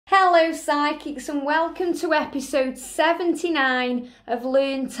Hello Psychics, and welcome to episode 79 of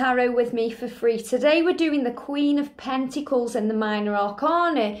Learn Tarot with me for free. Today we're doing the Queen of Pentacles and the Minor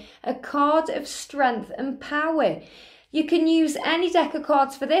Arcana, a card of strength and power. You can use any deck of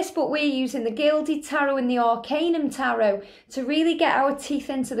cards for this, but we're using the Gilded Tarot and the Arcanum Tarot to really get our teeth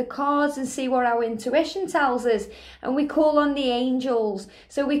into the cards and see what our intuition tells us. And we call on the angels.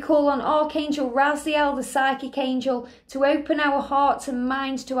 So we call on Archangel Raziel, the psychic angel, to open our hearts and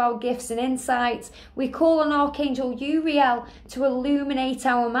minds to our gifts and insights. We call on Archangel Uriel to illuminate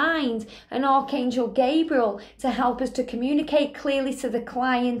our mind, and Archangel Gabriel to help us to communicate clearly to the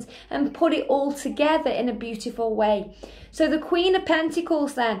client and put it all together in a beautiful way. So the Queen of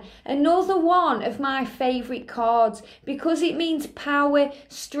Pentacles then, another one of my favourite cards because it means power,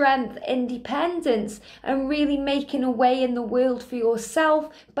 strength, independence, and really making a way in the world for yourself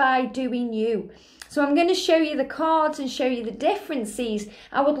by doing you. So I'm going to show you the cards and show you the differences.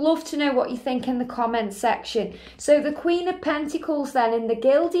 I would love to know what you think in the comments section. So the Queen of Pentacles then, in the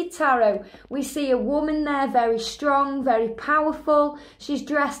Gilded Tarot, we see a woman there, very strong, very powerful. She's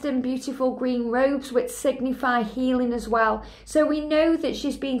dressed in beautiful green robes which signify healing as well. So we know that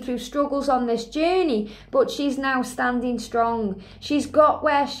she's been through struggles on this journey, but she's now standing strong. She's got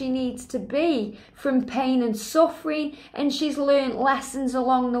where she needs to be from pain and suffering, and she's learned lessons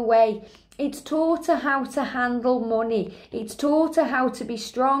along the way. It's taught her how to handle money. It's taught her how to be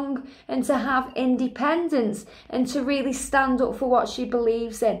strong and to have independence and to really stand up for what she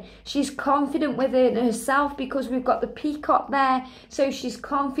believes in. She's confident within herself because we've got the peacock there. So she's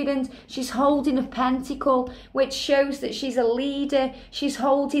confident. She's holding a pentacle, which shows that she's a leader. She's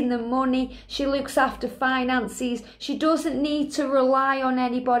holding the money. She looks after finances. She doesn't need to rely on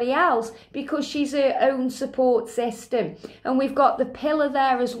anybody else because she's her own support system. And we've got the pillar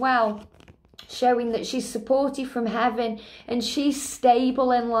there as well, showing that she's supported from heaven and she's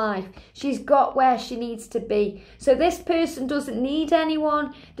stable in life. She's got where she needs to be. So this person doesn't need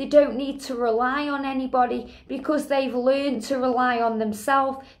anyone. They don't need to rely on anybody because they've learned to rely on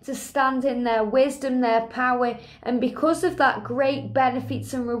themselves, to stand in their wisdom, their power. And because of that, great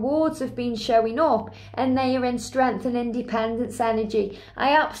benefits and rewards have been showing up, and they are in strength and independence energy.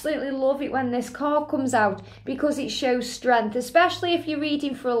 I absolutely love it when this card comes out because it shows strength, especially if you're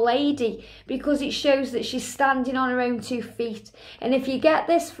reading for a lady, because it shows that she's standing on her own 2 feet. And if you get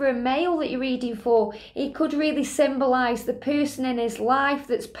this for a male that you're reading for, it could really symbolise the person in his life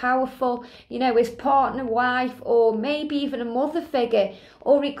that's powerful, you know, his partner, wife, or maybe even a mother figure.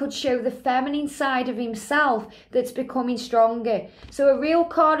 Or it could show the feminine side of himself that's becoming stronger. So a real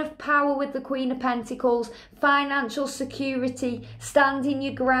card of power with the Queen of Pentacles, financial security, standing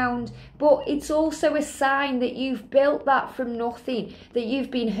your ground. But it's also a sign that you've built that from nothing, that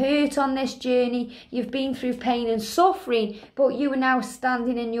you've been hurt on this journey, you've been through pain and suffering, but you are now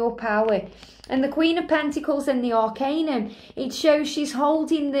standing in your power. And the Queen of Pentacles in the Arcanum, it shows she's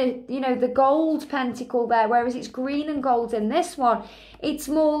holding the, the gold pentacle there, whereas it's green and gold in this one. It's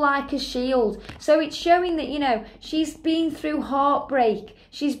more like a shield. So it's showing that, she's been through heartbreak,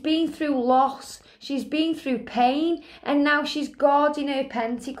 she's been through loss, she's been through pain, and now she's guarding her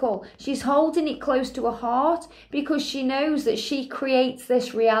pentacle. She's holding it close to her heart because she knows that she creates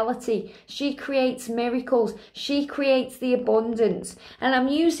this reality. She creates miracles. She creates the abundance. And I'm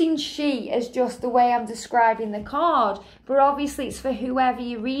using she as just the way I'm describing the card, but obviously it's for whoever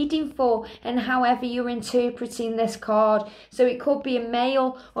you're reading for and however you're interpreting this card. So it could be a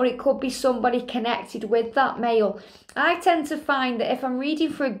male or it could be somebody connected with that male. I tend to find that if I'm reading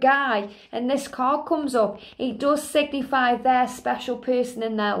for a guy and this card comes up, it does signify their special person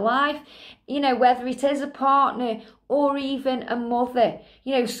in their life, whether it is a partner or even a mother,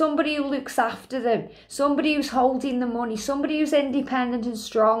 somebody who looks after them, somebody who's holding the money, somebody who's independent and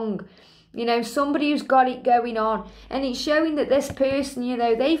strong. Somebody who's got it going on. And it's showing that this person,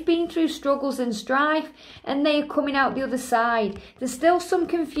 they've been through struggles and strife and they are coming out the other side. There's still some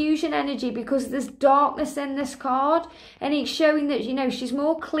confusion energy because there's darkness in this card. And it's showing that, she's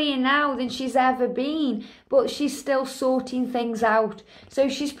more clear now than she's ever been, but she's still sorting things out. So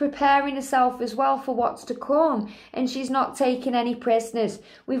she's preparing herself as well for what's to come, and she's not taking any prisoners.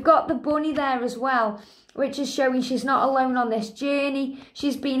 We've got the bunny there as well, which is showing she's not alone on this journey.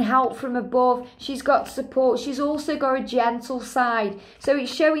 She's been helped from above. She's got support. She's also got a gentle side. So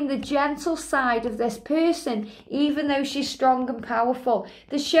it's showing the gentle side of this person, even though she's strong and powerful.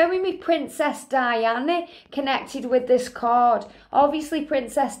 They're showing me Princess Diana connected with this card. Obviously,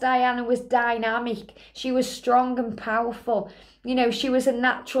 Princess Diana was dynamic. She was strong and powerful. She was a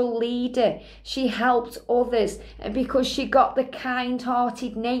natural leader. She helped others because she got the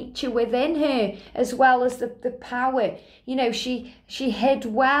kind-hearted nature within her, as well well as the power. You know, she hid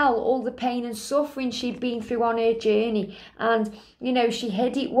well all the pain and suffering she'd been through on her journey, and you know, she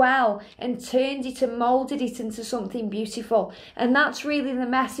hid it well and turned it and molded it into something beautiful. And that's really the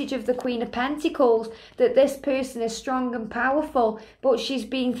message of the Queen of Pentacles, that this person is strong and powerful, but she's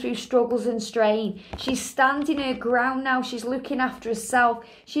been through struggles and strain. She's standing her ground now. She's looking after herself.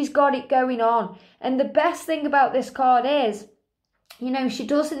 She's got it going on. And the best thing about this card is, you know, she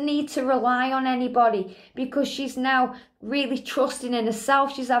doesn't need to rely on anybody, because she's now really trusting in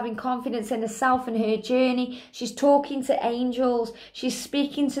herself. She's having confidence in herself and her journey. She's talking to angels. She's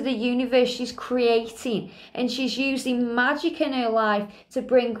speaking to the universe. She's creating, and she's using magic in her life to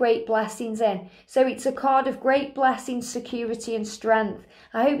bring great blessings in. So it's a card of great blessings, security and strength.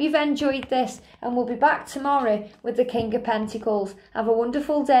 I hope you've enjoyed this, and we'll be back tomorrow with the King of Pentacles. Have a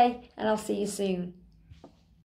wonderful day, and I'll see you soon.